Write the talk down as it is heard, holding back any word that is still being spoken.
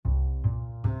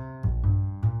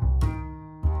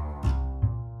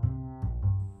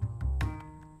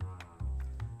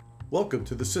Welcome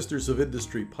to the Sisters of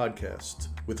Industry podcast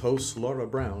with hosts Laura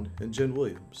Brown and Jen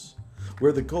Williams,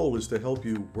 where the goal is to help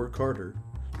you work harder,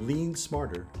 lean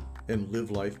smarter, and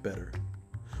live life better.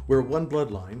 Where one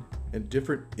bloodline and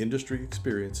different industry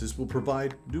experiences will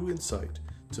provide new insight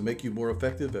to make you more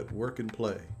effective at work and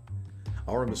play.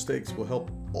 Our mistakes will help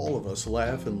all of us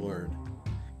laugh and learn.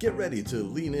 Get ready to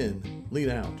lean in, lean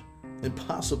out, and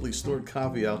possibly snort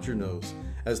coffee out your nose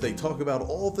as they talk about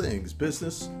all things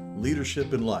business,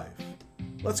 leadership, and life.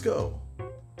 Let's go.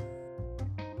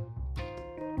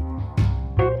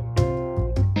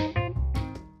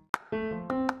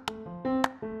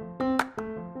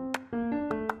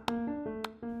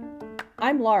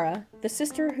 I'm Laura, the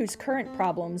sister whose current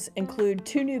problems include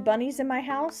 2 new bunnies in my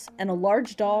house and a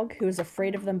large dog who is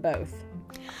afraid of them both.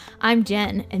 I'm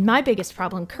Jen, and my biggest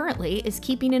problem currently is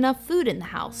keeping enough food in the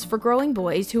house for growing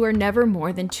boys who are never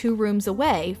more than 2 rooms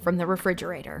away from the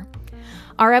refrigerator.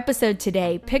 Our episode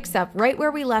today picks up right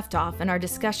where we left off in our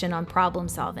discussion on problem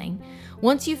solving.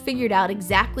 Once you've figured out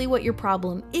exactly what your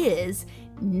problem is,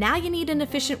 now you need an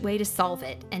efficient way to solve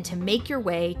it and to make your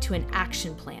way to an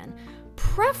action plan,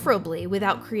 preferably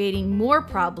without creating more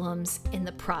problems in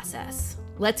the process.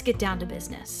 Let's get down to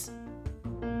business.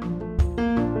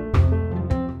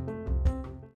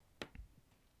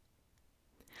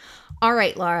 All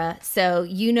right, Laura, so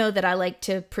you know that I like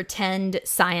to pretend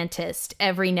scientist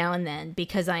every now and then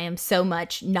because I am so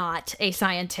much not a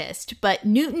scientist. But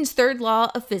Newton's third law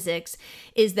of physics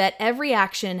is that every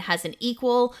action has an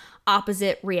equal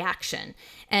opposite reaction.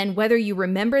 And whether you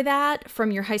remember that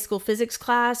from your high school physics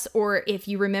class or if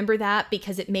you remember that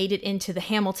because it made it into the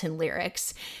Hamilton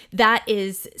lyrics, that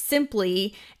is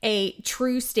simply a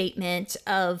true statement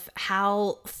of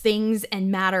how things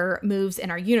and matter moves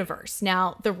in our universe.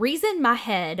 Now, the reason my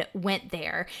head went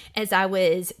there as I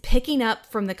was picking up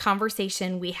from the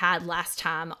conversation we had last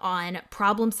time on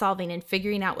problem solving and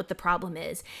figuring out what the problem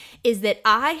is that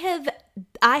I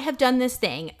have done this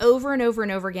thing over and over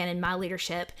and over again in my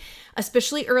leadership,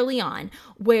 especially early on,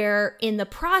 where in the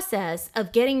process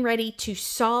of getting ready to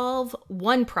solve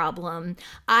one problem,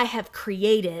 I have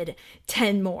created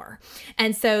 10 more.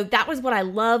 And so that was what I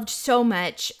loved so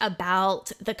much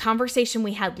about the conversation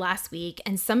we had last week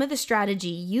and some of the strategy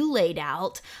you laid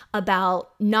out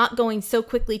about not going so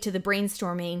quickly to the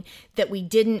brainstorming that we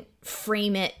didn't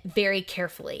frame it very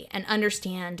carefully and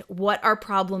understand what our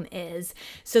problem is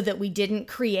so that we didn't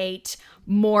create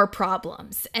more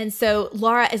problems. And so,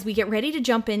 Laura, as we get ready to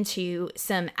jump into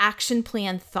some action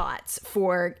plan thoughts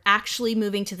for actually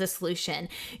moving to the solution,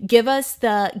 give us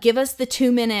the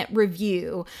 2-minute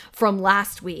review from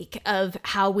last week of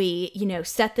how we,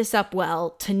 set this up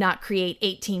well to not create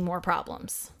 18 more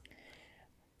problems.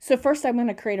 So first I'm going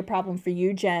to create a problem for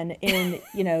you, Jen,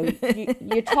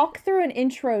 you talk through an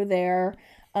intro there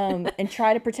and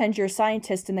try to pretend you're a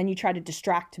scientist, and then you try to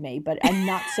distract me, but I'm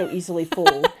not so easily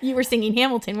fooled. You were singing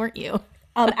Hamilton, weren't you?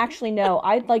 Actually, no.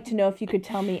 I'd like to know if you could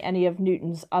tell me any of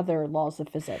Newton's other laws of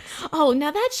physics. Oh, now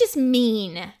that's just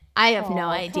mean. I have no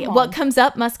idea. What comes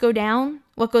up must go down?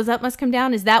 What goes up must come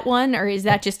down? Is that one, or is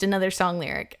that just another song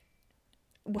lyric?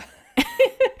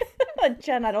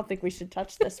 Jen, I don't think we should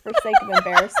touch this for sake of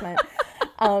embarrassment.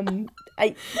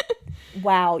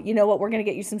 Wow. You know what? We're going to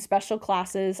get you some special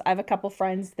classes. I have a couple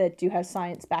friends that do have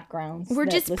science backgrounds. We're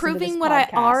just proving what I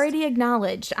already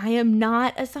acknowledged. I am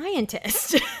not a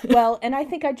scientist. Well, and I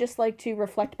think I'd just like to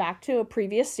reflect back to a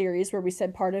previous series where we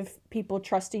said part of people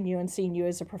trusting you and seeing you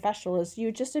as a professional is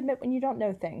you just admit when you don't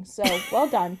know things. So well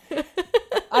done.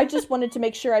 I just wanted to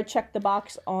make sure I checked the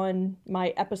box on my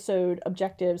episode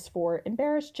objectives for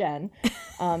Embarrass Jen.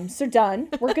 So done.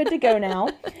 We're good to go now.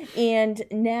 And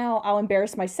now I'll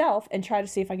embarrass myself and try to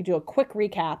see if I can do a quick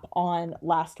recap on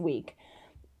last week.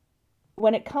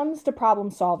 When it comes to problem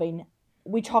solving,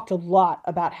 we talked a lot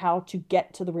about how to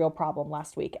get to the real problem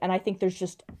last week. And I think there's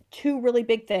just 2 really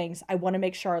big things I want to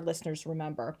make sure our listeners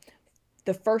remember.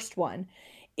 The first one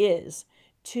is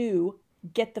to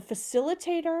get the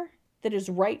facilitator that is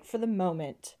right for the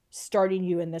moment starting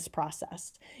you in this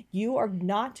process. You are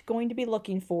not going to be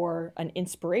looking for an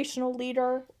inspirational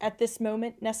leader at this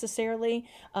moment necessarily.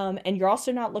 And you're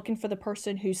also not looking for the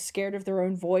person who's scared of their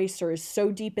own voice or is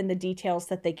so deep in the details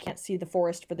that they can't see the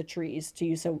forest for the trees, to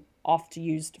use a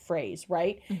oft-used phrase,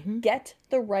 right? Mm-hmm. Get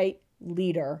the right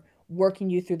leader working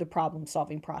you through the problem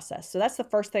solving process. So that's the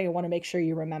first thing I want to make sure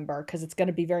you remember, because it's going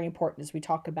to be very important as we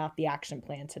talk about the action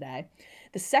plan today.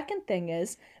 The second thing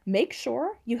is make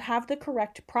sure you have the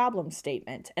correct problem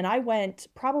statement. And I went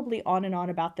probably on and on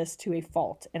about this to a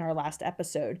fault in our last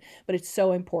episode, but it's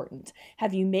so important.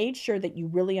 Have you made sure that you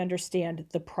really understand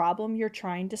the problem you're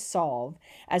trying to solve,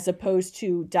 as opposed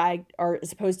to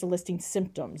listing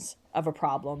symptoms of a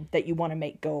problem that you want to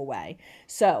make go away?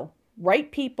 So,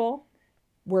 right people,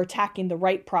 we're attacking the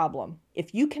right problem.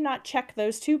 If you cannot check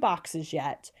those two boxes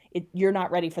yet, you're not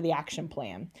ready for the action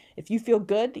plan. If you feel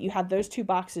good that you have those two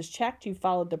boxes checked, you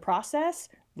followed the process,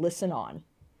 listen on.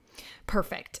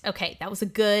 Perfect. Okay, that was a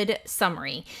good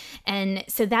summary. And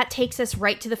so that takes us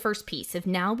right to the first piece of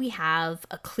now we have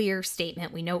a clear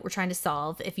statement. We know what we're trying to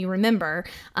solve. If you remember,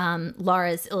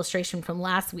 Laura's illustration from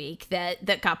last week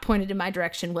that got pointed in my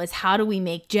direction was, how do we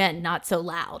make Jen not so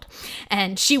loud?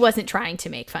 And she wasn't trying to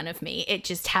make fun of me. It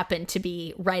just happened to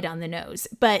be right on the nose.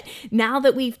 But now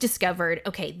that we've discovered,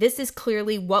 okay, this is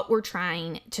clearly what we're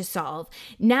trying to solve,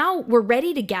 now we're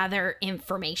ready to gather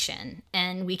information.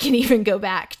 And we can even go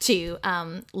back to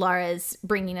Laura's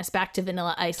bringing us back to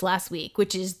Vanilla Ice last week,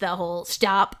 which is the whole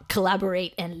stop,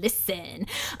 collaborate, and listen.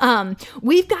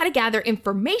 We've got to gather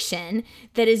information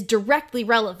that is directly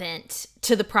relevant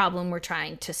to the problem we're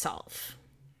trying to solve.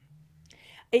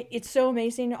 It's so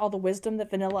amazing, all the wisdom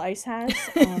that Vanilla Ice has.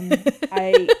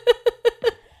 I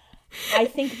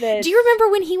think that... Do you remember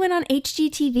when he went on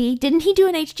HGTV? Didn't he do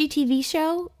an HGTV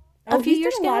show? He's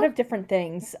done a lot of different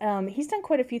things. He's done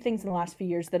quite a few things in the last few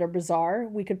years that are bizarre.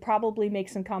 We could probably make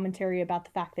some commentary about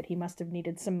the fact that he must have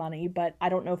needed some money, but I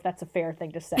don't know if that's a fair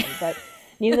thing to say. But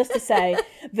needless to say,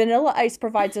 Vanilla Ice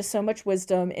provides us so much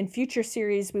wisdom. In future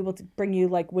series, we will bring you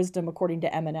like wisdom according to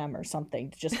Eminem or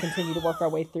something to just continue to work our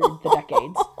way through the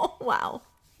decades. Wow.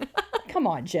 Come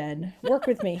on, Jen. Work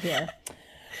with me here.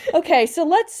 Okay, so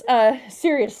let's,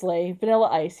 seriously, Vanilla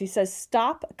Ice, he says,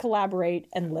 stop, collaborate,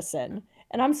 and listen.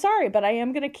 And I'm sorry, but I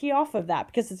am going to key off of that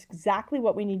because it's exactly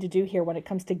what we need to do here when it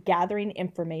comes to gathering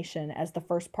information as the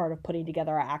first part of putting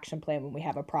together our action plan when we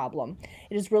have a problem.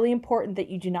 It is really important that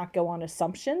you do not go on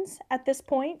assumptions at this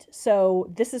point. So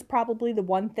this is probably the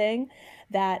one thing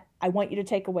that I want you to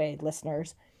take away,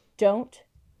 listeners. Don't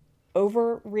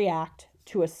overreact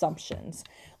to assumptions.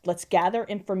 Let's gather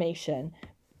information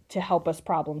to help us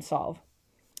problem solve.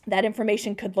 That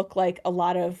information could look like a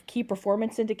lot of key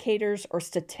performance indicators or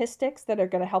statistics that are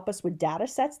going to help us with data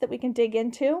sets that we can dig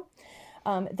into.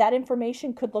 That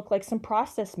information could look like some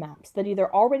process maps that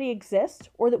either already exist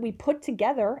or that we put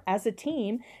together as a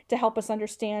team to help us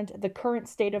understand the current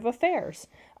state of affairs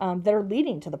that are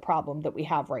leading to the problem that we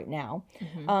have right now.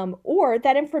 Mm-hmm. Or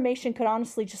that information could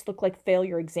honestly just look like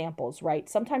failure examples, right?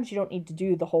 Sometimes you don't need to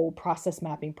do the whole process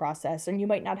mapping process, and you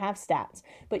might not have stats,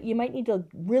 but you might need to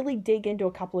really dig into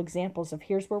a couple examples of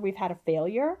here's where we've had a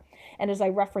failure. And as I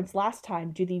referenced last time,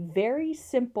 do the very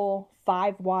simple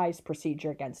 5 whys procedure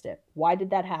against it. Why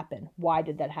did that happen? Why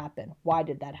did that happen? Why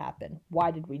did that happen? Why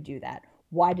did we do that?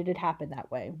 Why did it happen that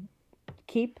way?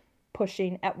 Keep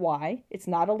pushing at why. It's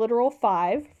not a literal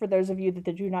 5 for those of you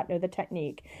that do not know the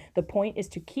technique. The point is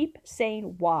to keep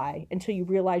saying why until you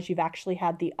realize you've actually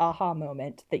had the aha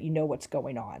moment that you know what's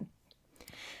going on.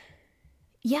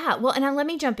 Yeah, well, and let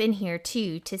me jump in here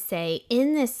too to say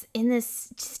in this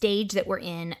stage that we're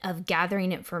in of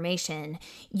gathering information,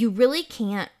 you really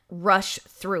can't rush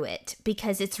through it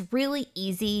because it's really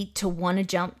easy to want to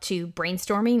jump to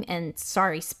brainstorming. And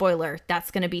sorry, spoiler, that's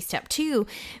going to be step 2,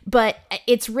 but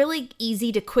it's really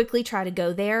easy to quickly try to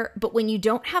go there. But when you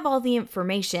don't have all the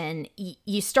information,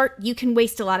 you can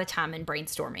waste a lot of time in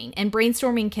brainstorming, and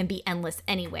brainstorming can be endless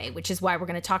anyway, which is why we're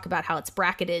going to talk about how it's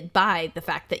bracketed by the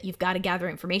fact that you've got to gather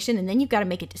information and then you've got to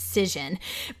make a decision.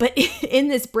 But in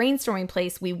this brainstorming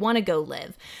place, we want to go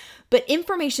live. But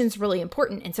information is really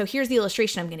important. And so here's the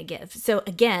illustration I'm going to give. So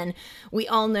again, we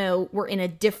all know we're in a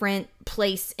different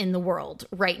place in the world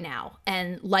right now,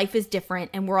 and life is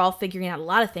different, and we're all figuring out a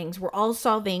lot of things. We're all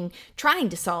trying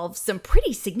to solve some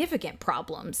pretty significant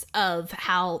problems of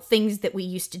how things that we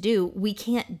used to do, we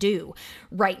can't do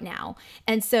right now.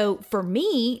 And so for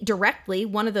me, directly,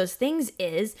 one of those things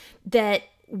is that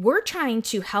we're trying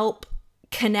to help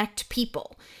connect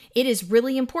people. It is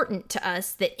really important to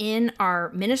us that in our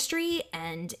ministry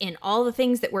and in all the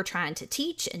things that we're trying to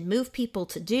teach and move people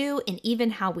to do, and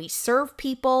even how we serve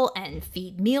people and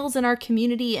feed meals in our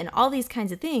community and all these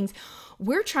kinds of things,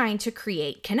 we're trying to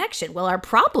create connection. Well, our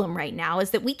problem right now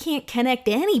is that we can't connect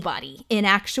anybody in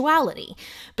actuality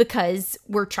because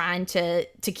we're trying to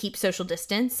keep social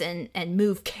distance and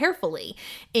move carefully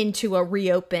into a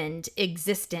reopened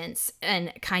existence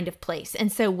and kind of place.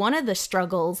 And so one of the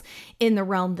struggles in the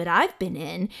realm that I've been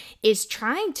in is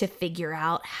trying to figure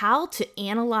out how to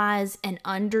analyze and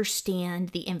understand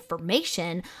the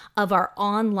information of our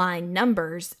online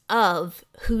numbers of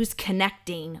who's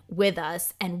connecting with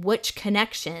us and which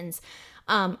connections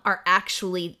are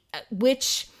actually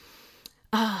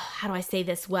how do I say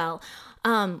this well?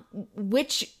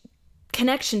 Which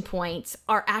connection points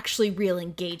are actually real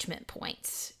engagement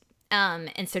points.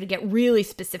 And so to get really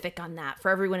specific on that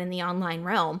for everyone in the online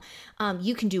realm,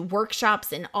 you can do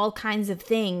workshops and all kinds of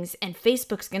things, and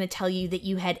Facebook's going to tell you that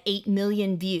you had 8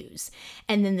 million views.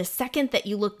 And then the second that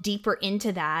you look deeper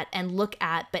into that and look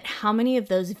at, but how many of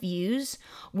those views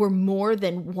were more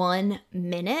than 1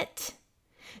 minute,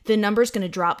 the number's going to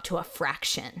drop to a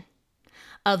fraction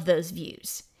of those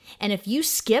views. And if you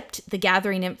skipped the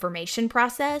gathering information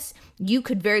process, you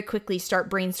could very quickly start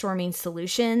brainstorming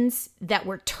solutions that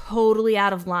were totally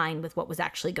out of line with what was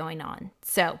actually going on.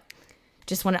 So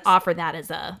just want to offer that as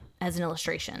an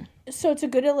illustration. So it's a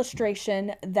good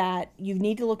illustration that you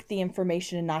need to look at the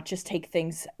information and not just take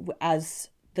things as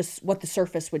what the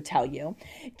surface would tell you.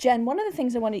 Jen, one of the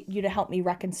things I wanted you to help me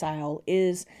reconcile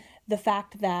is the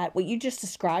fact that what you just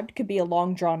described could be a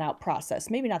long drawn out process.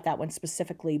 Maybe not that one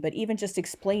specifically, but even just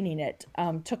explaining it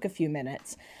took a few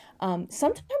minutes.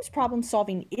 Sometimes problem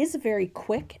solving is a very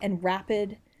quick and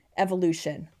rapid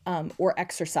evolution or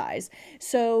exercise.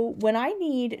 So when I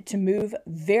need to move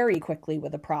very quickly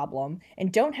with a problem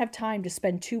and don't have time to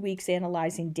spend 2 weeks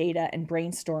analyzing data and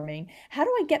brainstorming, how do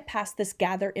I get past this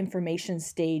gather information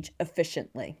stage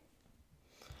efficiently?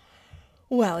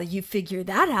 Well, you figure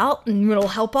that out and it'll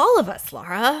help all of us,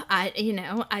 Laura. I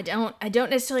don't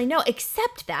necessarily know,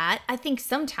 except that I think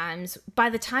sometimes by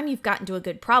the time you've gotten to a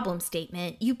good problem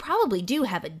statement, you probably do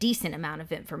have a decent amount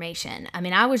of information. I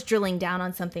mean, I was drilling down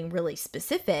on something really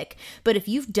specific, but if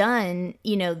you've done,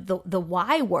 the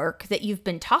why work that you've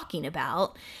been talking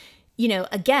about,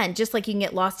 again, just like you can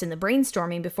get lost in the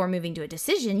brainstorming before moving to a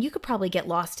decision, you could probably get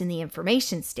lost in the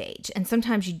information stage. And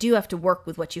sometimes you do have to work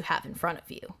with what you have in front of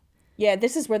you. Yeah,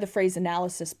 this is where the phrase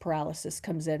analysis paralysis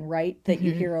comes in, right? That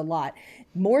you hear a lot.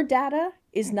 More data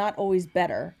is not always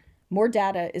better. More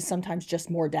data is sometimes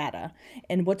just more data.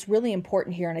 And what's really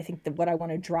important here, and I think that what I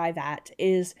want to drive at,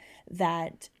 is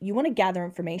that you want to gather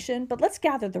information, but let's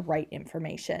gather the right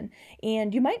information.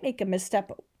 And you might make a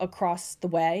misstep across the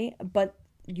way, but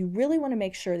you really want to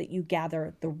make sure that you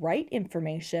gather the right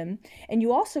information, and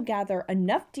you also gather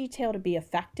enough detail to be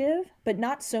effective, but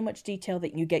not so much detail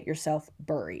that you get yourself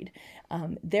buried.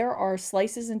 There are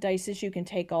slices and dices you can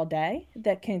take all day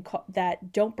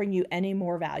that don't bring you any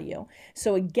more value.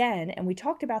 So again, and we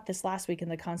talked about this last week in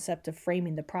the concept of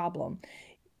framing the problem,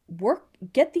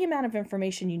 get the amount of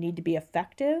information you need to be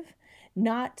effective,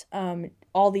 not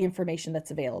all the information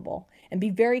that's available. And be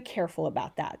very careful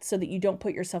about that so that you don't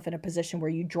put yourself in a position where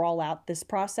you draw out this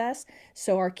process.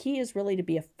 So our key is really to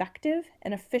be effective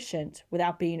and efficient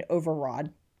without being overwrought.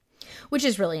 Which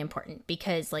is really important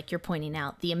because, like you're pointing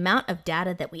out, the amount of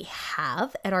data that we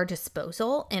have at our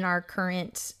disposal in our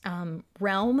current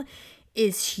realm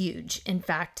is huge. In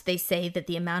fact, they say that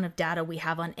the amount of data we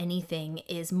have on anything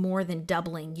is more than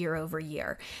doubling year over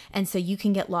year. And so you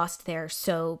can get lost there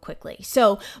so quickly.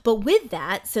 But with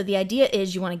that, so the idea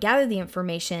is you want to gather the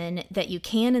information that you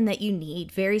can and that you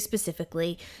need very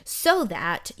specifically so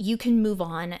that you can move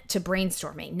on to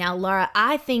brainstorming. Now, Laura,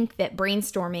 I think that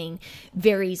brainstorming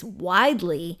varies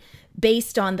widely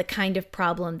based on the kind of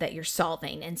problem that you're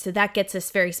solving. And so that gets us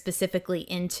very specifically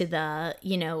into the,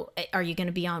 are you going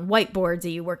to be on whiteboards? Are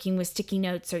you working with sticky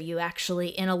notes? Are you actually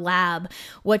in a lab?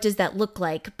 What does that look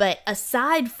like? But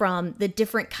aside from the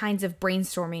different kinds of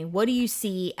brainstorming, what do you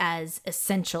see as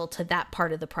essential to that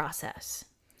part of the process?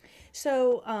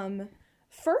 So,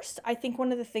 first, I think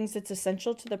one of the things that's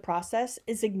essential to the process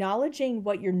is acknowledging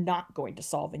what you're not going to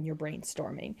solve in your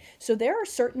brainstorming. So there are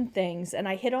certain things, and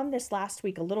I hit on this last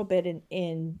week a little bit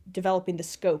in developing the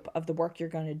scope of the work you're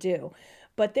going to do,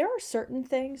 but there are certain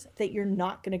things that you're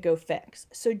not going to go fix.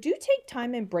 So do take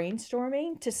time in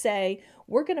brainstorming to say,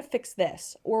 we're going to fix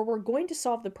this, or we're going to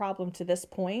solve the problem to this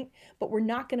point, but we're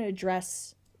not going to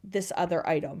address this other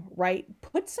item, right?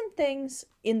 Put some things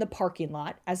in the parking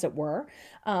lot, as it were,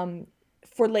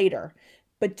 for later.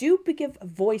 But do give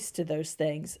voice to those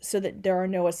things so that there are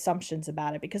no assumptions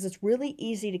about it, because it's really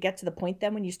easy to get to the point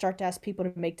then when you start to ask people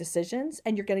to make decisions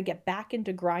and you're going to get back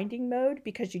into grinding mode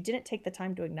because you didn't take the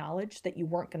time to acknowledge that you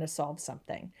weren't going to solve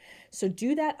something. So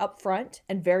do that up front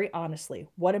and very honestly.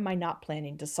 What am I not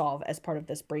planning to solve as part of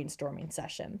this brainstorming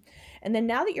session? And then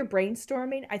now that you're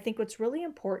brainstorming, I think what's really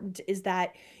important is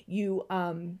that you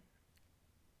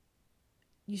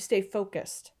stay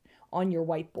focused on your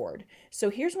whiteboard. So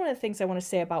here's one of the things I want to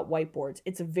say about whiteboards.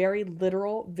 It's a very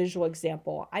literal visual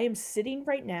example. I am sitting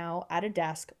right now at a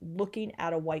desk looking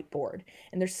at a whiteboard,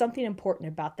 and there's something important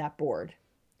about that board.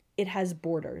 It has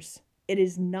borders. It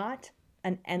is not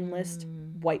an endless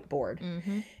whiteboard.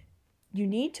 Mm-hmm. You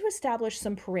need to establish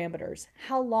some parameters.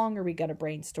 How long are we going to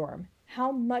brainstorm?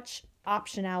 How much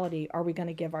optionality are we going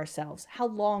to give ourselves? How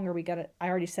long are we going to, I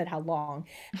already said how long,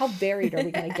 how varied are we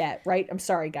going to get, right? I'm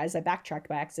sorry, guys, I backtracked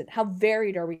by accident. How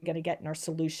varied are we going to get in our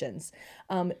solutions?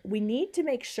 We need to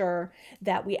make sure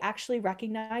that we actually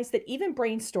recognize that even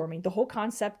brainstorming, the whole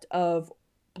concept of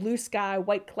blue sky,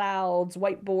 white clouds,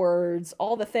 whiteboards,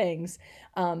 all the things,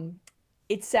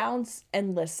 it sounds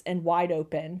endless and wide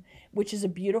open, which is a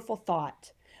beautiful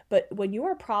thought. But when you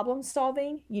are problem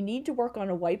solving, you need to work on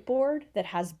a whiteboard that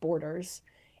has borders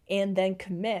and then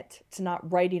commit to not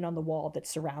writing on the wall that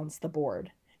surrounds the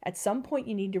board. At some point,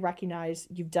 you need to recognize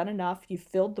you've done enough, you've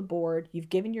filled the board, you've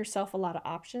given yourself a lot of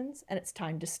options, and it's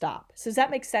time to stop. So does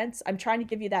that make sense? I'm trying to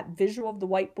give you that visual of the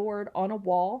whiteboard on a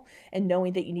wall and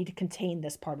knowing that you need to contain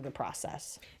this part of the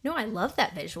process. No, I love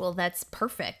that visual. That's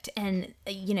perfect. And,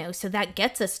 so that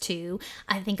gets us to,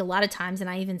 I think a lot of times,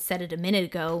 and I even said it a minute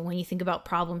ago, when you think about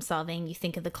problem solving, you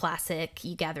think of the classic,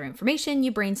 you gather information,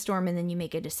 you brainstorm, and then you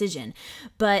make a decision.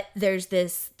 But there's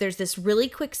this really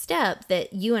quick step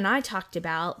that you and I talked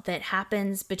about that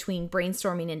happens between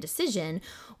brainstorming and decision,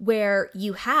 where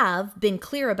you have been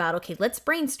clear about, okay, let's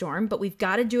brainstorm, but we've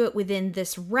got to do it within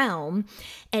this realm.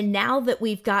 And now that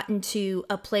we've gotten to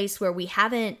a place where we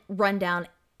haven't run down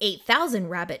 8,000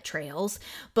 rabbit trails,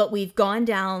 but we've gone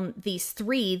down these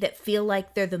 3 that feel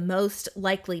like they're the most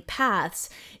likely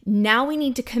paths, now we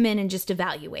need to come in and just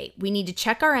evaluate. We need to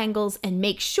check our angles and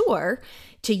make sure,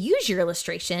 to use your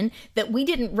illustration, that we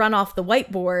didn't run off the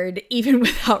whiteboard even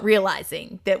without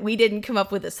realizing that we didn't come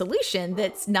up with a solution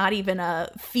that's not even a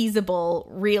feasible,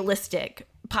 realistic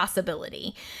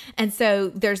possibility. And so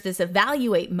there's this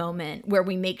evaluate moment where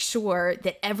we make sure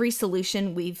that every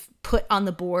solution we've put on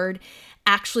the board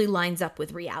actually lines up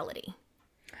with reality.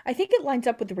 I think it lines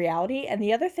up with the reality. And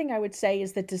the other thing I would say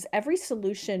is that, does every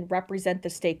solution represent the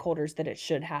stakeholders that it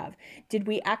should have? Did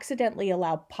we accidentally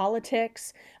allow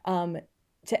politics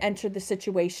to enter the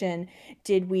situation?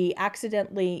 Did we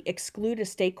accidentally exclude a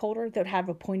stakeholder that have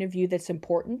a point of view that's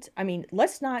important? I mean,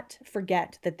 let's not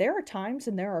forget that there are times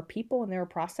and there are people and there are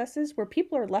processes where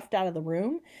people are left out of the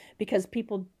room because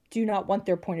people do not want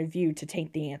their point of view to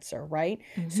taint the answer, right?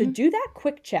 Mm-hmm. So do that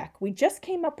quick check. We just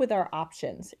came up with our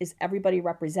options. Is everybody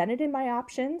represented in my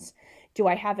options? Do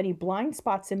I have any blind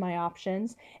spots in my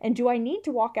options? And do I need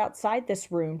to walk outside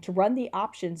this room to run the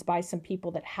options by some people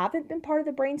that haven't been part of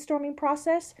the brainstorming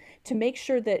process to make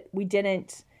sure that we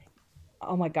didn't,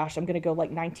 oh my gosh, I'm going to go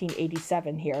like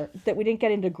 1987 here, that we didn't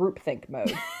get into groupthink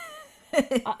mode.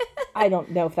 I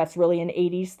don't know if that's really an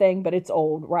 80s thing, but it's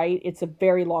old, right? It's a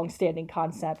very long-standing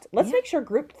concept. Let's make sure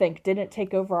groupthink didn't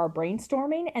take over our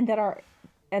brainstorming and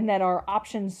that our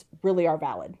options really are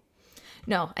valid.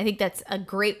 No, I think that's a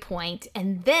great point.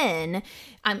 And then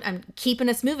I'm keeping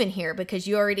us moving here because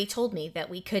you already told me that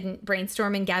we couldn't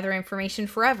brainstorm and gather information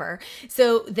forever.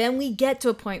 So then we get to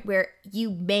a point where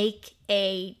you make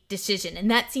a decision.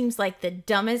 And that seems like the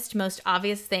dumbest, most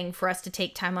obvious thing for us to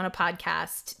take time on a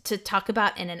podcast to talk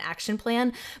about in an action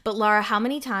plan. But Laura, how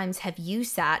many times have you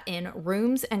sat in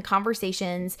rooms and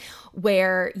conversations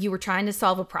where you were trying to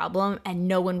solve a problem and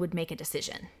no one would make a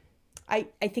decision?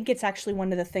 I think it's actually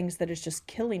one of the things that is just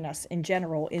killing us in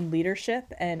general in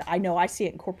leadership. And I know I see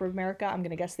it in corporate America. I'm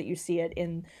going to guess that you see it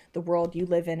in the world you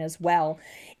live in as well.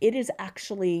 It is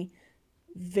actually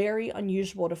very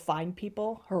unusual to find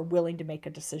people who are willing to make a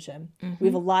decision. Mm-hmm. We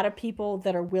have a lot of people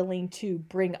that are willing to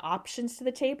bring options to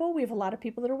the table. We have a lot of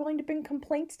people that are willing to bring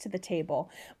complaints to the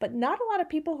table, but not a lot of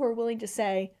people who are willing to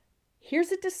say,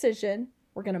 here's a decision,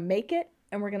 we're going to make it,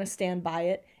 and we're going to stand by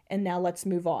it. And now let's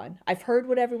move on. I've heard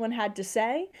what everyone had to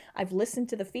say. I've listened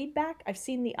to the feedback. I've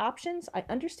seen the options. I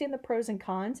understand the pros and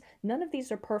cons. None of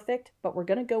these are perfect, but we're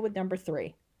going to go with number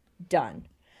 3. Done.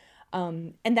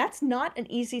 And that's not an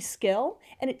easy skill,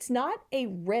 and it's not a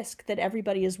risk that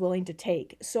everybody is willing to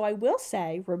take. So I will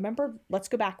say, remember, let's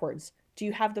go backwards. do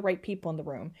you have the right people in the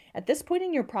room? At this point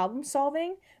in your problem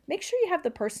solving, make sure you have the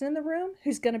person in the room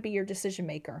who's going to be your decision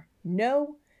maker.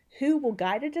 Know who will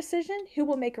guide a decision, who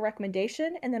will make a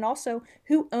recommendation, and then also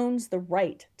who owns the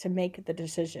right to make the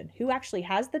decision, who actually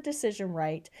has the decision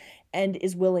right and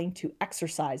is willing to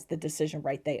exercise the decision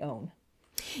right they own.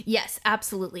 Yes,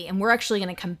 absolutely. And we're actually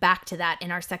going to come back to that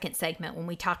in our second segment when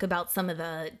we talk about some of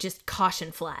the just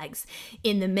caution flags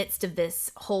in the midst of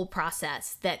this whole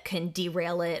process that can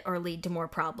derail it or lead to more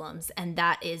problems. And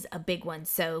that is a big one.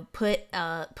 So put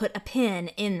a pin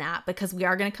in that because we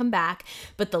are going to come back.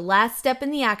 But the last step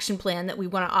in the action plan that we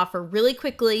want to offer really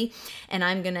quickly, and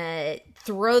I'm going to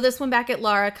throw this one back at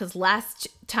Laura because last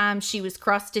time she was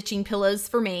cross-stitching pillows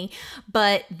for me,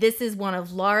 but this is one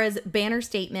of Laura's banner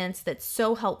statements that's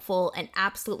so helpful and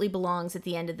absolutely belongs at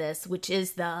the end of this, which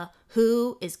is the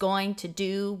who is going to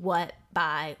do what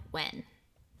by when.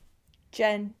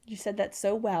 Jen, you said that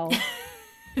so well.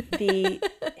 The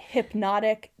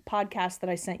hypnotic podcast that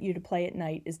I sent you to play at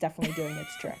night is definitely doing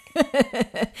its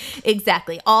trick.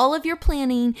 Exactly. All of your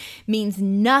planning means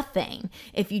nothing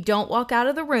if you don't walk out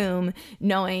of the room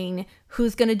knowing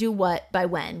who's going to do what by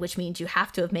when, which means you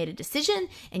have to have made a decision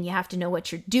and you have to know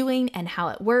what you're doing and how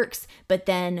it works, but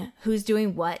then who's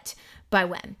doing what by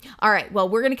when. All right, well,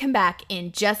 we're going to come back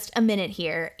in just a minute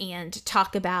here and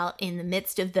talk about in the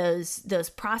midst of those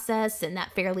process and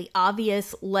that fairly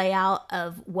obvious layout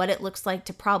of what it looks like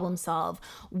to problem solve,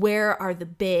 where are the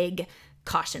big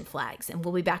caution flags? And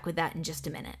we'll be back with that in just a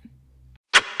minute.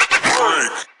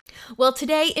 Well,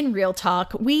 today in Real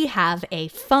Talk, we have a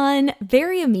fun,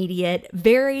 very immediate,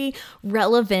 very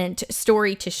relevant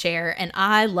story to share, and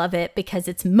I love it because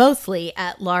it's mostly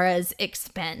at Laura's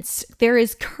expense. There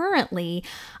is currently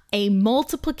a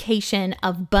multiplication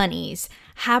of bunnies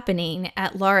happening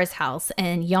at Laura's house,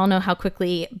 and y'all know how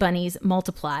quickly bunnies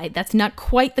multiply. That's not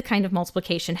quite the kind of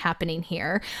multiplication happening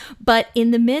here, but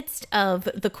in the midst of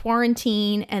the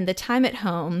quarantine and the time at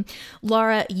home,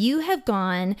 Laura, you have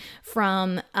gone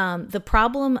from the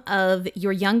problem of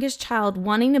your youngest child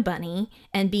wanting a bunny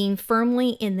and being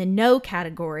firmly in the no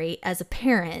category as a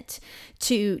parent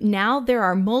to now there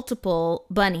are multiple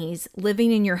bunnies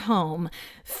living in your home.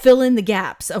 Fill in the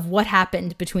gaps of what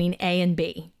happened between A and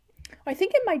B. I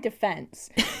think in my defense,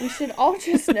 we should all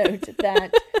just note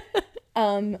that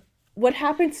what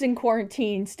happens in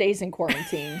quarantine stays in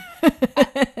quarantine.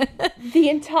 The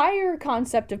entire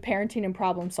concept of parenting and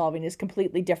problem solving is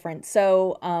completely different.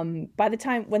 So by the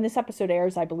time when this episode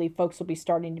airs, I believe folks will be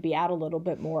starting to be out a little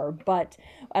bit more. But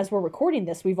as we're recording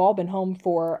this, we've all been home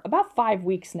for about 5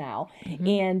 weeks now. Mm-hmm.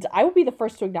 And I will be the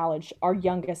first to acknowledge our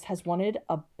youngest has wanted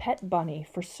a pet bunny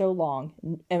for so long.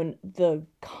 And the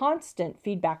constant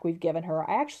feedback we've given her,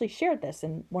 I actually shared this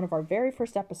in one of our very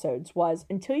first episodes, was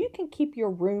until you can keep your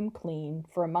room clean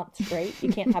for a month straight,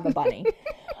 you can't have a bunny.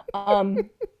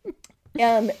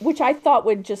 Which I thought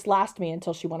would just last me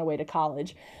until she went away to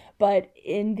college. But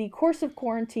in the course of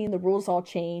quarantine, the rules all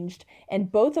changed,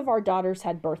 and both of our daughters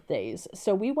had birthdays.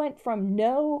 So we went from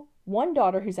one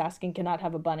daughter who's asking cannot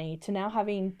have a bunny to now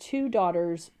having 2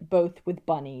 daughters, both with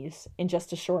bunnies in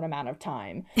just a short amount of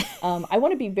time. I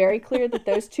want to be very clear that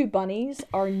those 2 bunnies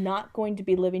are not going to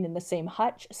be living in the same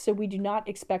hutch, so we do not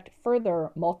expect further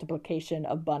multiplication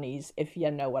of bunnies, if you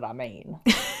know what I mean.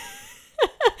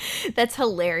 That's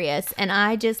hilarious. And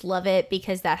I just love it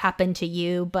because that happened to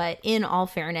you. But in all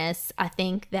fairness, I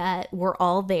think that we're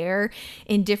all there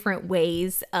in different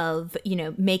ways of,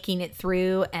 making it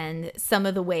through. And some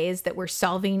of the ways that we're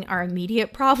solving our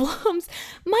immediate problems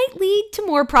might lead to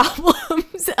more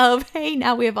problems of, hey,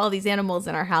 now we have all these animals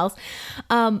in our house.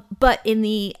 But in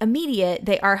the immediate,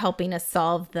 they are helping us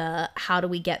solve the how do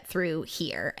we get through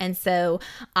here. And so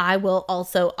I will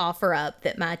also offer up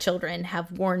that my children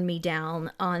have worn me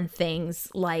down on things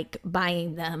like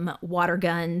buying them water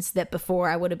guns that before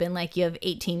I would have been like, you have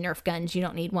 18 Nerf guns, you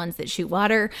don't need ones that shoot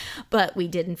water. But we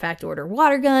did in fact order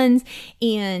water guns.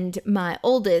 And my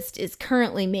oldest is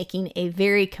currently making a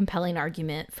very compelling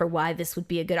argument for why this would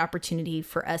be a good opportunity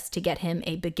for us to get him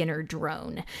a beginner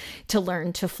drone to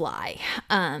learn to fly.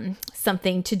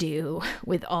 Something to do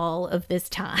with all of this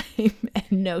time and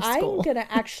no school. I'm going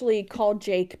to actually call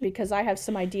Jake because I have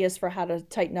some ideas for how to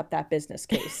tighten up that business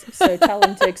case. So tell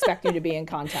him to expect you to be in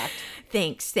contact.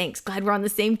 Thanks. Glad we're on the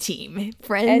same team.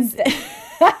 Friends.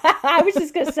 I was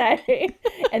just going to say,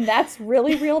 and that's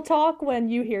really real talk when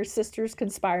you hear sisters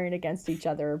conspiring against each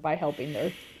other by helping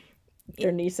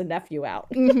their niece and nephew out.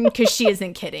 Because she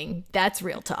isn't kidding. That's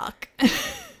real talk.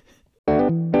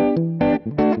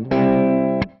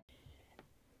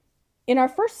 In our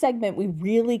first segment, we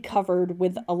really covered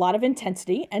with a lot of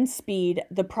intensity and speed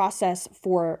the process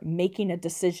for making a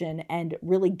decision and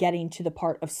really getting to the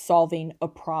part of solving a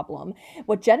problem.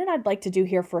 What Jen and I'd like to do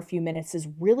here for a few minutes is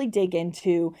really dig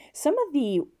into some of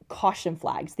the caution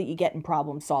flags that you get in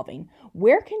problem solving.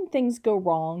 Where can things go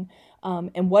wrong?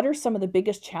 And what are some of the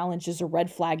biggest challenges or red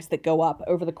flags that go up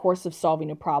over the course of solving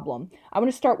a problem? I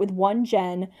want to start with one,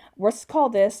 Jen. Let's call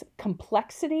this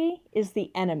complexity is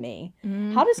the enemy.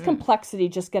 How does complexity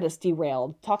just get us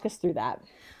derailed? Talk us through that.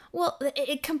 Well,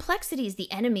 complexity is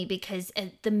the enemy because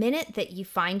at the minute that you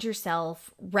find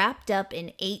yourself wrapped up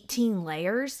in 18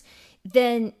 layers,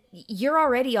 then you're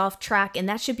already off track, and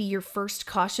that should be your first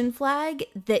caution flag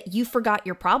that you forgot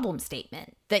your problem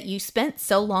statement that you spent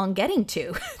so long getting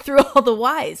to through all the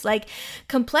whys. Like,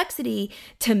 complexity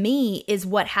to me is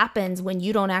what happens when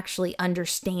you don't actually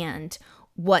understand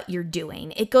what you're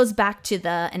doing. It goes back to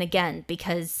and again,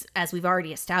 because as we've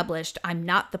already established, I'm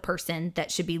not the person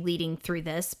that should be leading through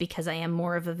this because I am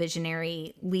more of a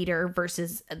visionary leader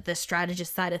versus the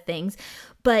strategist side of things.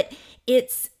 But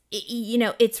it's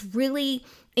really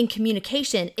in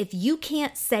communication. If you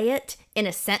can't say it in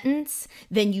a sentence,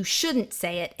 then you shouldn't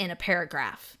say it in a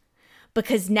paragraph,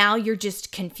 because now you're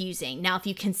just confusing. Now, if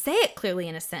you can say it clearly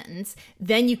in a sentence,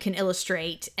 then you can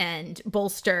illustrate and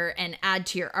bolster and add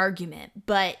to your argument.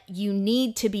 But you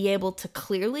need to be able to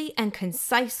clearly and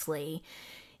concisely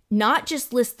not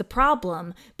just list the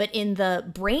problem, but in the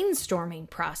brainstorming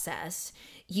process,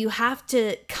 you have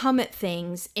to come at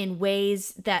things in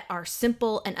ways that are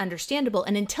simple and understandable.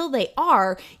 And until they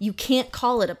are, you can't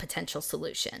call it a potential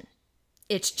solution.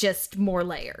 It's just more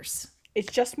layers.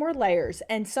 It's just more layers.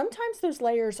 And sometimes those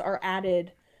layers are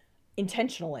added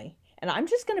intentionally. And I'm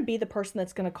just going to be the person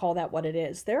that's going to call that what it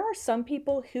is. There are some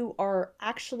people who are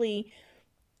actually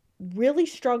really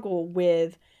struggle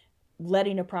with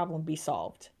letting a problem be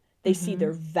solved. They see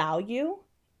their value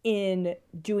in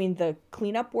doing the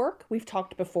cleanup work. We've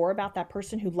talked before about that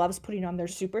person who loves putting on their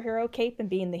superhero cape and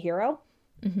being the hero.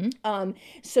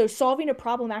 So solving a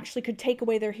problem actually could take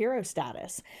away their hero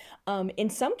status. In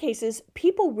some cases,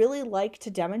 people really like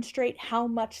to demonstrate how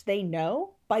much they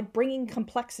know by bringing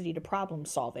complexity to problem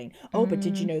solving. Oh, but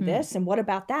did you know this? And what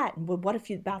about that? And what if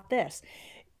you about this?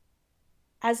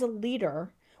 As a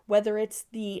leader, whether it's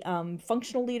the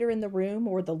functional leader in the room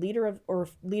or the leader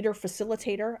leader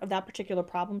facilitator of that particular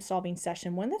problem solving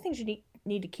session, one of the things you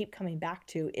need to keep coming back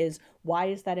to is, why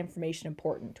is that information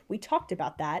important? We talked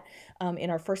about that in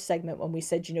our first segment when we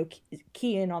said,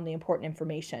 key in on the important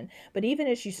information. But even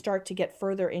as you start to get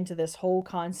further into this whole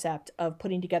concept of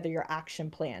putting together your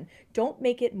action plan, don't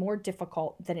make it more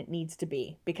difficult than it needs to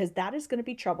be, because that is going to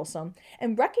be troublesome.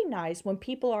 And recognize when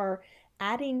people are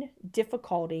adding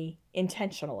difficulty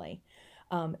intentionally,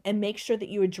 and make sure that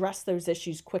you address those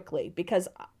issues quickly, because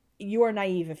you are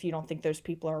naive if you don't think those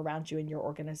people are around you in your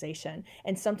organization.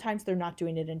 And sometimes they're not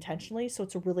doing it intentionally. So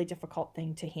it's a really difficult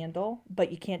thing to handle,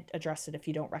 but you can't address it if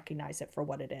you don't recognize it for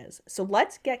what it is. So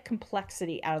let's get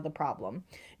complexity out of the problem.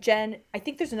 Jen, I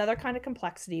think there's another kind of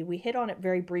complexity. We hit on it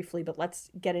very briefly, but let's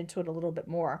get into it a little bit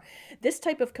more. This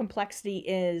type of complexity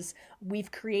is,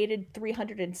 we've created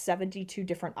 372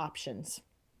 different options,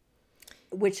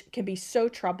 which can be so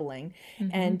troubling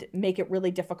and make it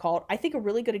really difficult. I think a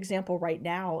really good example right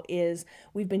now is,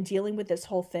 we've been dealing with this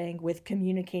whole thing with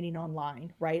communicating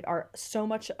online, right? So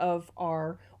much of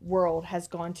our world has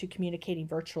gone to communicating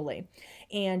virtually.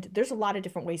 And there's a lot of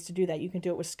different ways to do that. You can do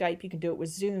it with Skype, you can do it with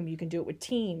Zoom, you can do it with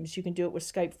Teams, you can do it with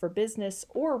Skype for Business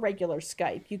or regular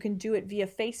Skype. You can do it via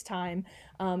FaceTime,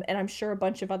 and I'm sure a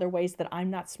bunch of other ways that I'm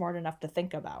not smart enough to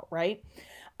think about, right?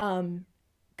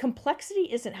 Complexity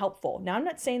isn't helpful. Now, I'm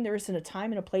not saying there isn't a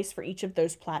time and a place for each of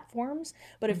those platforms,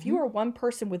 but if you are one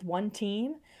person with one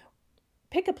team,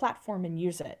 pick a platform and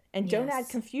use it. And don't add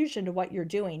confusion to what you're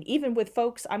doing. Even with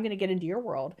folks, I'm going to get into your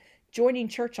world, joining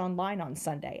church online on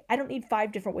Sunday. I don't need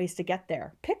 5 different ways to get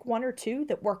there. Pick 1 or 2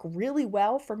 that work really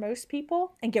well for most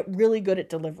people and get really good at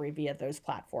delivery via those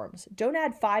platforms. Don't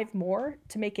add 5 more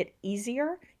to make it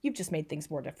easier. You've just made things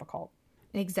more difficult.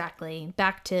 Exactly.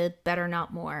 Back to better,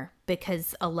 not more,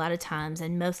 because a lot of times,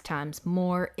 and most times,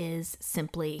 more is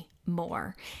simply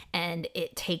more, and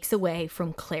it takes away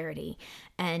from clarity.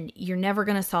 And you're never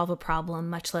going to solve a problem,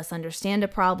 much less understand a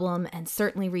problem, and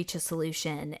certainly reach a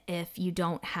solution if you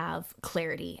don't have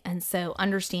clarity. And so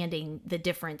understanding the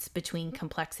difference between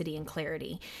complexity and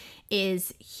clarity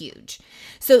is huge.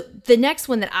 So the next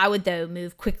one that I would, though,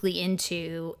 move quickly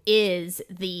into is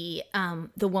the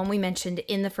one we mentioned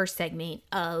in the first segment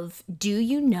of, do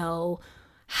you know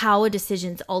how a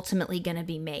decision's ultimately going to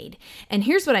be made. And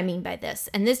here's what I mean by this.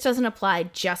 And this doesn't apply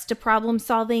just to problem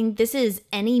solving. This is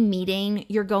any meeting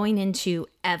you're going into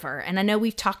ever. And I know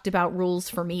we've talked about rules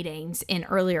for meetings in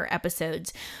earlier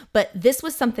episodes, but this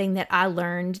was something that I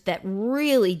learned that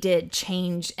really did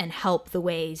change and help the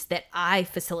ways that I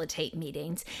facilitate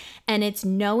meetings. And it's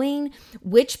knowing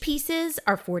which pieces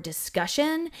are for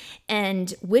discussion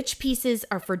and which pieces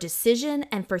are for decision.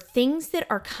 And for things that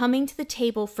are coming to the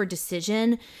table for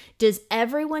decision, does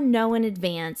everyone know in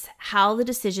advance how the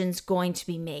decision's going to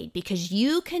be made? Because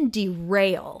you can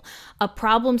derail a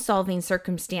problem-solving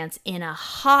circumstance in a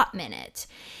hot minute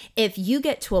if you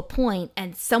get to a point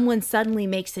and someone suddenly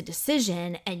makes a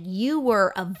decision and you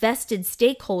were a vested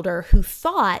stakeholder who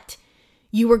thought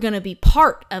you were going to be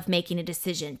part of making a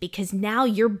decision, because now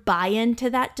your buy-in to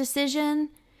that decision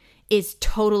is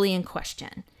totally in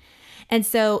question. And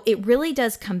so it really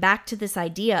does come back to this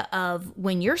idea of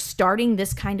when you're starting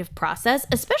this kind of process,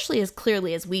 especially as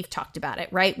clearly as we've talked about it,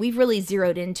 right? We've really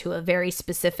zeroed into a very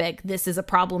specific, this is a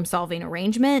problem-solving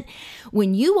arrangement.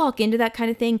 When you walk into that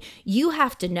kind of thing, you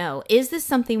have to know, is this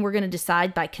something we're going to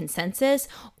decide by consensus,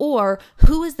 or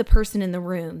who is the person in the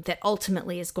room that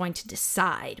ultimately is going to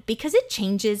decide? Because it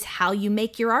changes how you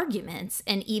make your arguments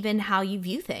and even how you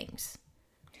view things.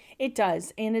 It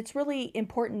does. And it's really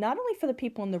important not only for the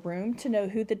people in the room to know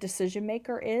who the decision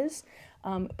maker is,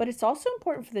 but it's also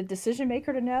important for the decision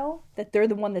maker to know that they're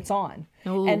the one that's on.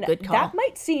 Oh, and good call. That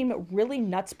might seem really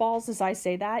nutsballs as I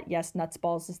say that. Yes,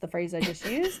 nutsballs is the phrase I just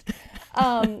used.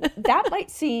 That might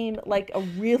seem like a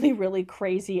really, really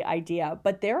crazy idea.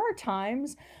 But there are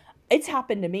times, it's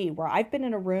happened to me, where I've been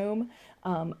in a room,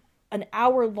 an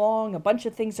hour long, a bunch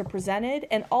of things are presented,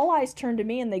 and all eyes turn to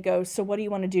me and they go, so what do you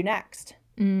want to do next?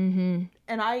 Mm-hmm.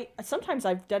 And sometimes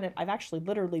I've done it. I've actually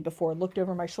literally before looked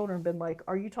over my shoulder and been like,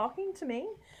 are you talking to me?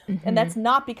 Mm-hmm. And that's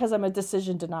not because I'm a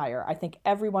decision denier. I think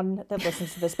everyone that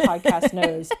listens to this podcast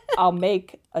knows I'll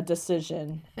make a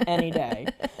decision any day.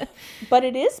 But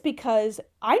it is because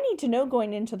I need to know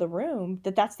going into the room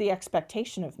that that's the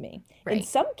expectation of me. Right. In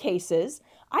some cases,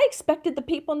 I expected the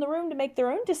people in the room to make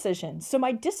their own decisions. So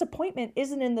my disappointment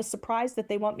isn't in the surprise that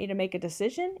they want me to make a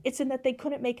decision. It's in that they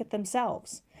couldn't make it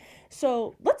themselves.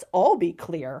 So let's all be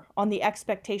clear on the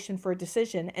expectation for a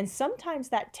decision. And sometimes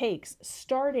that takes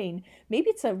starting, maybe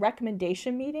it's a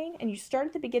recommendation meeting, and you start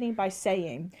at the beginning by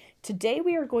saying, today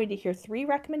we are going to hear 3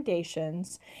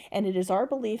 recommendations, and it is our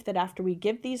belief that after we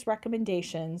give these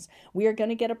recommendations, we are going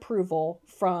to get approval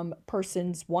from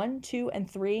persons 1, 2, and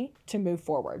 3 to move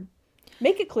forward.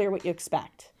 Make it clear what you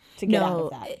expect to get out of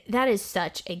that. That is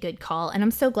such a good call. And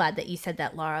I'm so glad that you said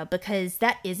that, Laura, because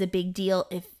that is a big deal.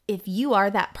 If you are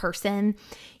that person,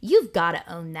 you've got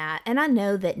to own that. And I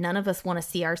know that none of us want to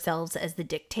see ourselves as the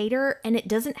dictator, and it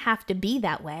doesn't have to be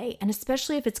that way. And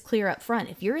especially if it's clear up front,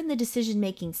 if you're in the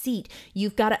decision-making seat,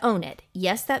 you've got to own it.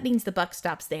 Yes, that means the buck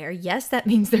stops there. Yes, that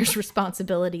means there's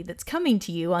responsibility that's coming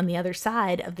to you on the other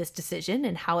side of this decision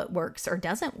and how it works or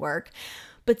doesn't work.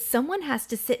 But someone has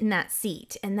to sit in that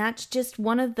seat, and that's just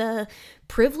one of the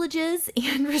privileges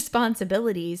and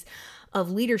responsibilities of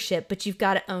leadership, but you've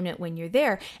got to own it when you're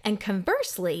there. And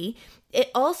conversely, it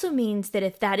also means that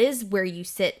if that is where you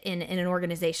sit in an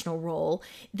organizational role,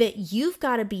 that you've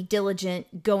got to be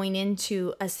diligent going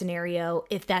into a scenario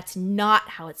if that's not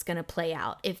how it's going to play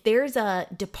out. If there's a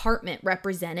department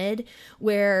represented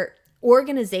where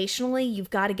organizationally, you've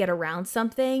got to get around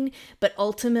something, but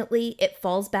ultimately it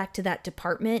falls back to that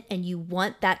department and you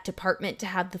want that department to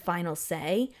have the final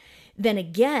say, then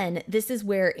again, this is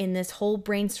where in this whole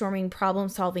brainstorming,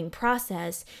 problem-solving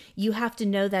process, you have to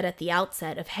know that at the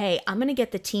outset of, hey, I'm going to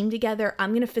get the team together, I'm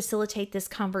going to facilitate this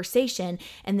conversation,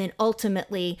 and then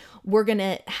ultimately we're going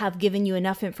to have given you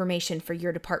enough information for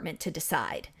your department to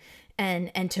decide.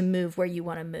 And to move where you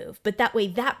want to move. But that way,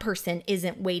 that person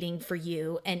isn't waiting for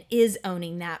you and is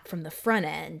owning that from the front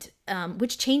end,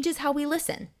 which changes how we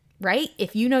listen, right?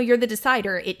 If you know you're the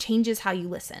decider, it changes how you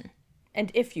listen.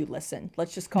 And if you listen,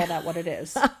 let's just call that what it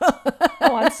is.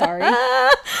 Oh, I'm sorry.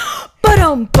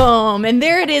 Ba-dum-bum. And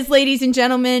there it is, ladies and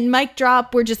gentlemen. Mic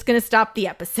drop. We're just going to stop the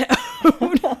episode.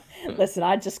 Listen,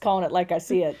 I'm just calling it like I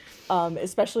see it,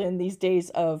 especially in these days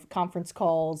of conference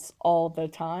calls all the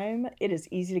time. It is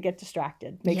easy to get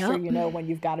distracted. Make sure you know when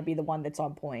you've got to be the one that's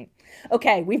on point.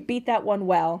 Okay, we've beat that one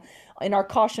well. In our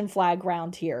caution flag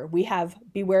round here, we have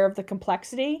beware of the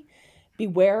complexity,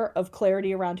 beware of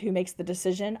clarity around who makes the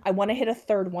decision. I want to hit a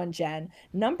third one, Jen.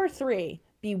 Number 3,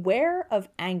 beware of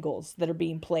angles that are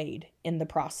being played in the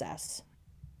process.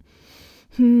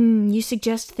 You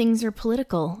suggest things are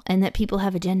political and that people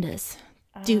have agendas.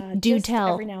 Do Just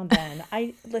tell. every now and then.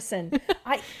 I'm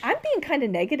being kind of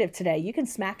negative today. You can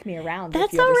smack me around.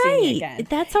 That's if you all ever see me right. again.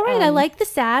 That's all right. I like the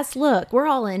sass. Look, we're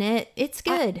all in it. It's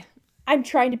good. I'm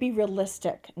trying to be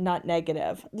realistic, not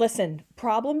negative. Listen,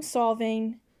 problem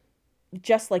solving,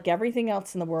 just like everything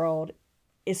else in the world,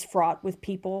 is fraught with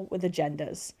people with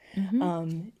agendas.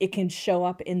 It can show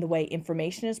up in the way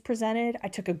information is presented. I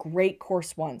took a great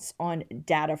course once on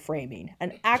data framing,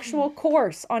 an actual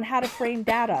course on how to frame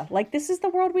data. Like, this is the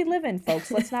world we live in, folks.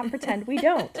 Let's not pretend we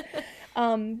don't.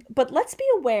 But let's be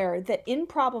aware that in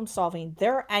problem solving,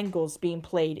 there are angles being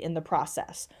played in the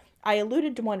process. I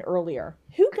alluded to one earlier.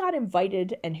 Who got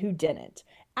invited and who didn't?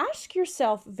 Ask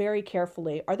yourself very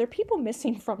carefully, are there people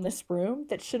missing from this room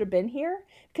that should have been here?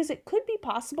 Because it could be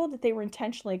possible that they were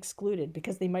intentionally excluded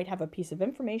because they might have a piece of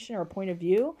information or a point of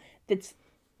view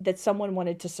that someone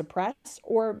wanted to suppress,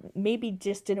 or maybe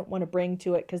just didn't want to bring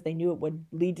to it because they knew it would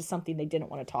lead to something they didn't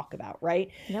want to talk about, right?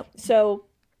 Yep. So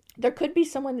there could be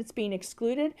someone that's being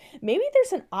excluded. Maybe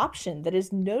there's an option that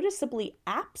is noticeably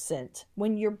absent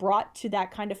when you're brought to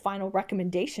that kind of final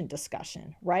recommendation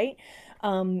discussion, right?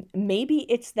 Maybe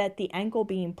it's that the angle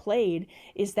being played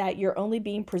is that you're only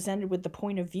being presented with the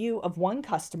point of view of one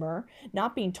customer,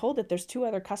 not being told that there's 2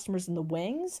 other customers in the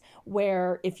wings,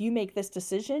 where if you make this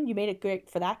decision, you made it great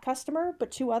for that customer,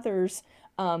 but 2 others,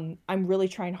 I'm really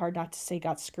trying hard not to say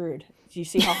got screwed. Do you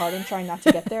see how hard I'm trying not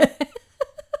to get there?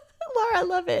 Laura, I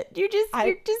love it. You're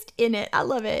just in it. I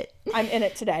love it. I'm in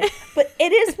it today, but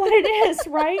it is what it is,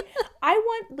 right? I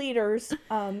want leaders,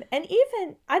 and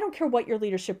even, I don't care what your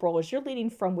leadership role is. You're leading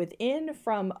from within,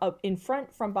 from up in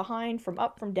front, from behind, from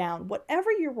up, from down,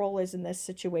 whatever your role is in this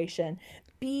situation,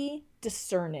 be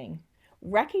discerning.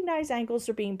 Recognize angles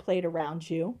are being played around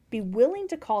you. Be willing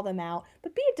to call them out,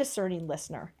 but be a discerning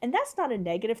listener. And that's not a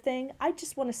negative thing. I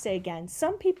just want to say again,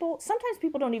 sometimes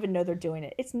people don't even know they're doing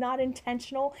it. It's not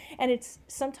intentional, and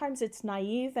sometimes it's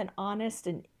naive and honest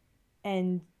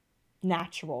and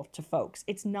natural to folks.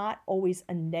 It's not always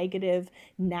a negative,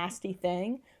 nasty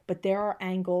thing, but there are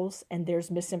angles and there's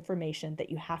misinformation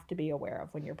that you have to be aware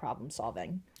of when you're problem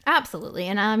solving. Absolutely.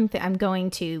 And I'm going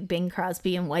to Bing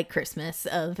Crosby and White Christmas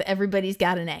of everybody's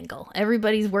got an angle.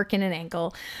 Everybody's working an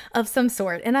angle of some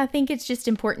sort. And I think it's just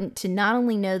important to not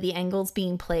only know the angles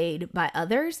being played by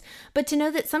others, but to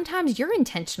know that sometimes you're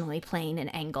intentionally playing an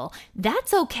angle.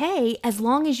 That's okay as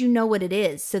long as you know what it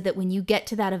is, so that when you get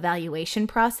to that evaluation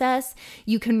process,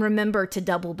 you can remember to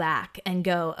double back and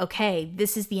go, okay,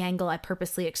 this is the angle I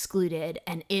purposely excluded,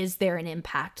 and is there an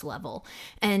impact level?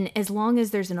 And as long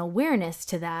as there's an awareness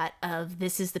to that, of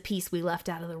this is the piece we left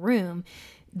out of the room,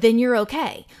 then you're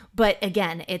okay. But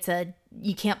again,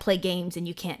 you can't play games and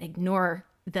you can't ignore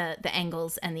the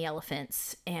angles and the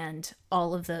elephants and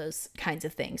all of those kinds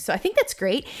of things. So I think that's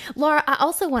great. Laura, I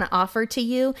also want to offer to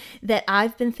you that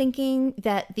I've been thinking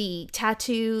that the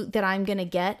tattoo that I'm going to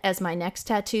get as my next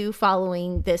tattoo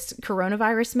following this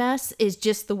coronavirus mess is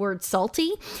just the word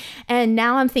salty. And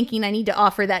now I'm thinking I need to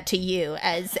offer that to you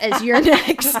as your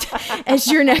next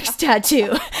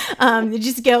tattoo.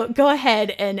 Just go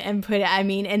ahead and put it. I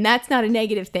mean, and that's not a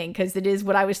negative thing, because it is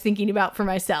what I was thinking about for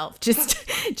myself. Just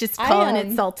calling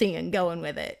it salty and going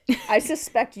with it. I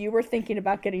suspect you were thinking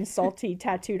about getting salty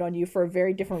tattooed on you for a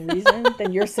very different reason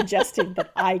than you're suggesting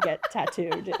that I get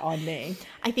tattooed on me.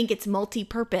 I think it's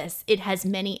multi-purpose. It has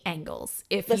many angles,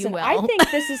 if Listen, you will. I think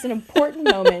this is an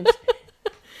important moment.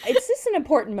 It's just an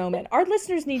important moment. Our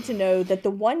listeners need to know that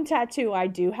the one tattoo I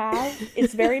do have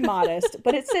is very modest,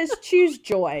 but it says choose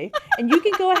joy. And you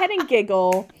can go ahead and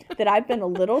giggle that I've been a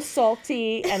little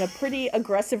salty and a pretty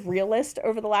aggressive realist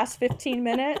over the last 15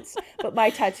 minutes, but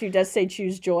my tattoo does say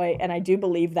choose joy, and I do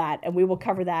believe that, and we will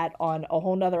cover that on a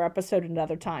whole nother episode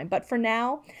another time. But for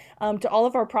now, to all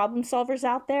of our problem solvers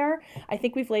out there, I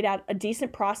think we've laid out a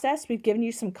decent process. We've given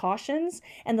you some cautions,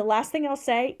 and the last thing I'll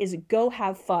say is go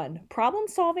have fun. Problem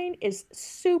solving is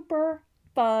super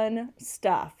fun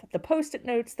stuff. The Post-it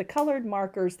notes, the colored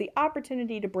markers, the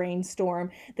opportunity to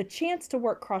brainstorm, the chance to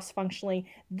work cross-functionally.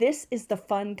 This is the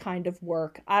fun kind of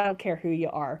work. I don't care who you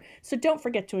are. So don't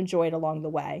forget to enjoy it along the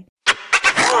way.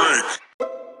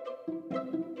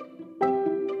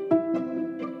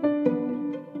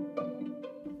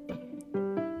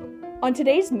 On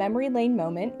today's Memory Lane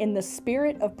moment, in the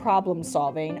spirit of problem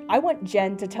solving, I want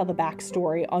Jen to tell the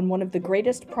backstory on one of the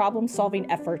greatest problem solving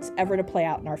efforts ever to play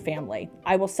out in our family.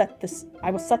 I will set the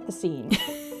scene.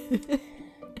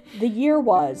 The year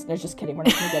was, no, just kidding, we're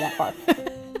not going to go that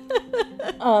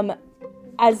far.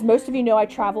 As most of you know, I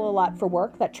travel a lot for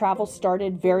work. That travel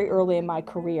started very early in my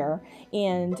career.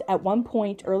 And at one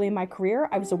point early in my career,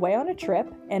 I was away on a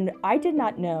trip, and I did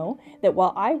not know that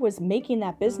while I was making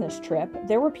that business trip,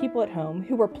 there were people at home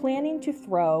who were planning to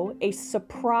throw a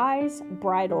surprise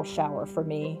bridal shower for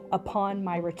me upon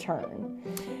my return.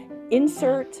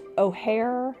 Insert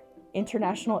O'Hare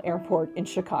International Airport in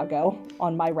Chicago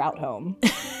on my route home.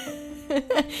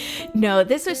 No,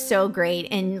 this was so great.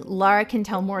 And Laura can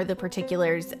tell more of the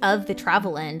particulars of the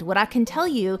travel end. What I can tell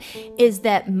you is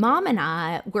that Mom and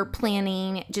I were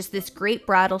planning just this great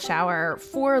bridal shower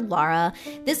for Laura.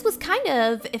 This was kind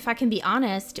of, if I can be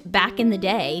honest, back in the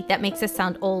day. That makes us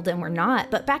sound old and we're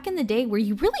not. But back in the day where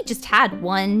you really just had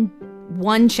one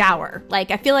shower.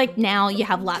 Like, I feel like now you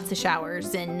have lots of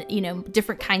showers and, you know,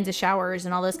 different kinds of showers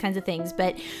and all those kinds of things.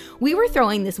 But we were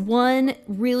throwing this one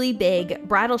really big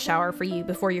bridal shower for you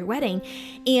before your wedding.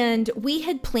 And we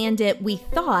had planned it, we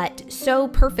thought, so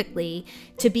perfectly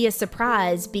to be a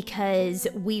surprise because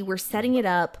we were setting it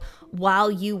up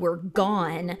while you were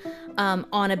gone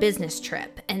on a business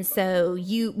trip. And so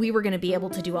we were going to be able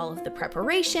to do all of the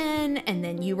preparation, and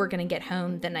then you were going to get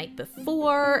home the night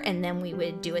before, and then we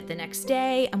would do it the next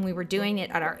day, and we were doing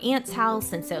it at our aunt's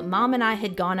house. And so Mom and I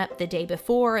had gone up the day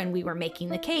before, and we were making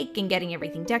the cake and getting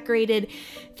everything decorated,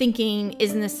 thinking,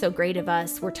 isn't this so great of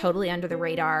us? We're totally under the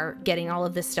radar, getting all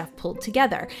of this stuff pulled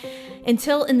together.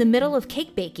 Until in the middle of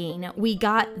cake baking, we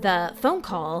got the phone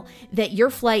call that your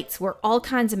flights were all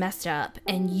kinds of messed up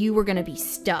and you were going to be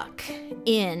stuck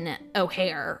in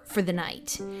O'Hare for the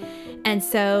night. And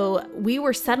so we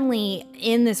were suddenly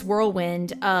in this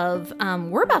whirlwind of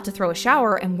we're about to throw a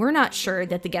shower and we're not sure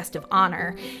that the guest of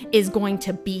honor is going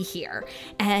to be here.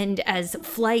 And as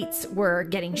flights were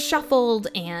getting shuffled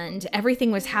and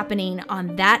everything was happening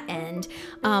on that end,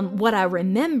 what I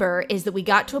remember is that we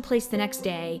got to a place the next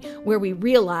day where we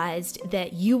realized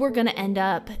that you were going to end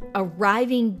up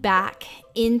arriving back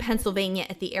in Pennsylvania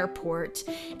at the airport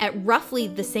at roughly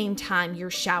the same time your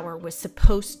shower was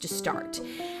supposed to start.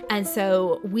 And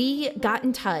so we got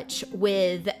in touch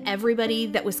with everybody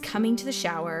that was coming to the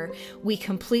shower. We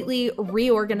completely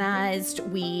reorganized.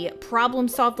 We problem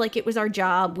solved like it was our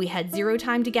job. We had zero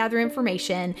time to gather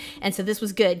information. And so this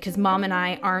was good because Mom and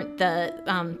I aren't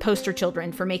the poster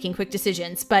children for making quick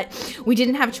decisions, but we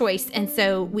didn't have a choice. And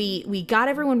so we got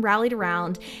everyone rallied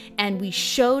around and we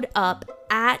showed up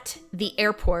at the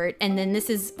airport. And then this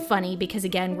is funny because,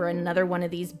 again, we're in another one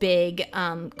of these big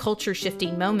culture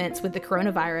shifting moments with the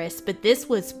coronavirus, but this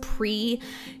was pre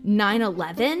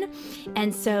 9/11.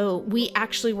 And so we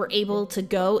actually were able to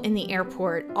go in the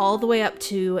airport all the way up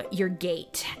to your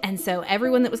gate. And so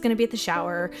everyone that was going to be at the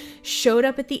shower showed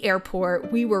up at the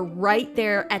airport. We were right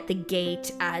there at the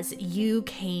gate as you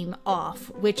came off,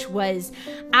 which was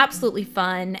absolutely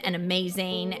fun and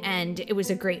amazing. And it was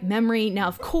a great memory. Now,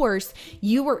 of course,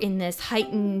 you were in this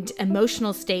heightened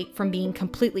emotional state from being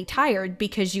completely tired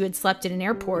because you had slept at an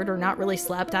airport, or not really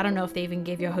slept. I don't know if they even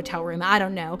gave you a hotel room. I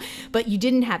don't know. But you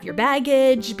didn't have your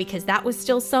baggage because that was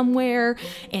still somewhere.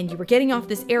 And you were getting off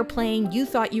this airplane. You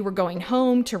thought you were going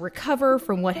home to recover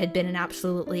from what had been an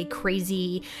absolutely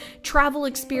crazy travel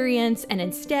experience. And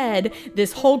instead,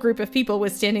 this whole group of people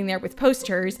was standing there with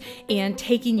posters and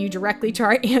taking you directly to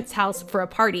our aunt's house for a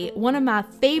party. One of my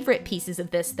favorite pieces of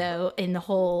this, though, in the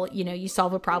whole, you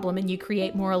solve a problem and you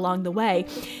create more along the way,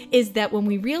 is that when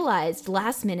we realized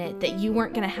last minute that you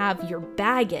weren't going to have your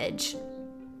baggage,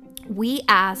 we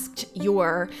asked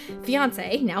your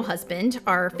fiance, now husband,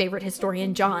 our favorite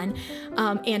historian, John,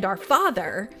 and our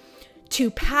father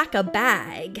to pack a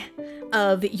bag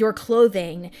of your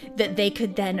clothing that they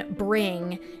could then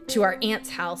bring to our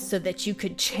aunt's house so that you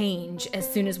could change as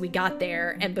soon as we got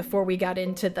there and before we got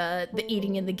into the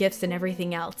eating and the gifts and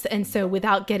everything else. And so,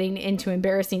 without getting into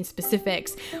embarrassing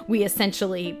specifics, we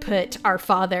essentially put our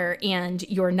father and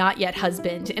your not yet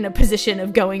husband in a position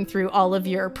of going through all of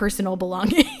your personal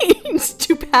belongings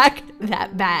to pack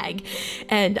that bag.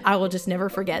 And I will just never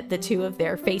forget the two of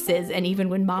their faces. And even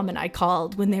when Mom and I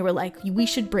called, when they were like, we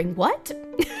should bring what?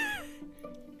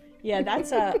 Yeah,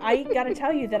 that's I gotta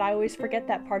tell you that I always forget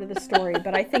that part of the story,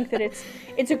 but I think that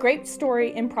it's a great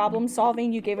story in problem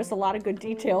solving. You gave us a lot of good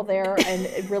detail there, and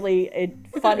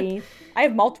it's funny. I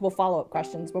have multiple follow-up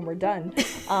questions when we're done,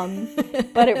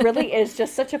 but it really is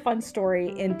just such a fun story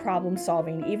in problem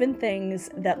solving. Even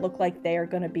things that look like they are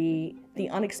going to be the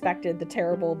unexpected, the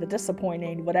terrible, the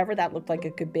disappointing, whatever that looked like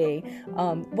it could be.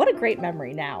 What a great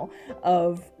memory now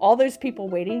of all those people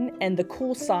waiting and the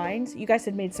cool signs. You guys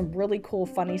had made some really cool,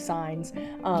 funny signs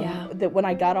that when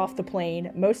I got off the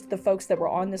plane, most of the folks that were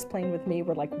on this plane with me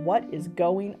were like, what is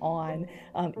going on?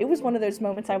 It was one of those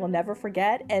moments I will never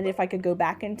forget. And if I could go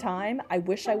back in time, on. I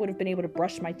wish I would have been able to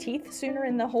brush my teeth sooner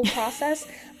in the whole process,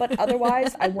 but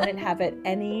otherwise I wouldn't have it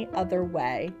any other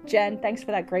way. Jen, thanks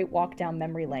for that great walk down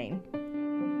memory lane.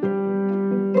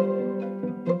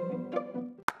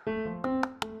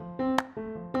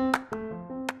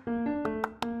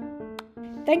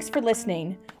 Thanks for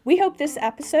listening. We hope this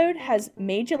episode has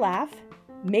made you laugh,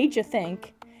 made you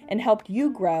think, and helped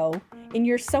you grow in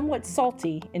your somewhat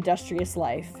salty, industrious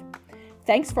life.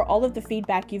 Thanks for all of the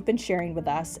feedback you've been sharing with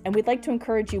us, and we'd like to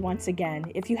encourage you once again,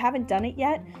 if you haven't done it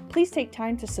yet, please take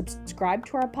time to subscribe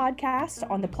to our podcast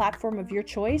on the platform of your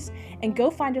choice, and go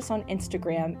find us on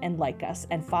Instagram and like us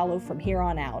and follow from here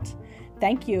on out.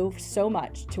 Thank you so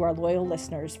much to our loyal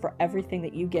listeners for everything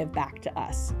that you give back to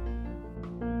us.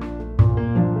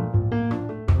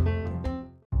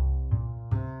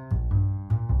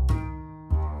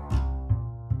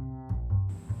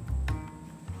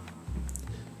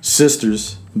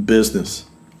 Sisters Business.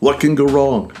 What can go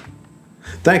wrong?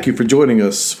 Thank you for joining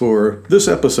us for this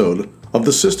episode of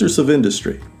the Sisters of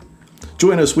Industry.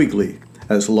 Join us weekly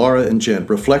as Laura and Jen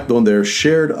reflect on their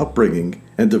shared upbringing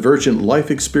and divergent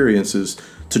life experiences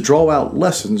to draw out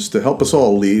lessons to help us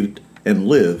all lead and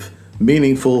live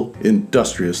meaningful,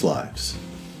 industrious lives.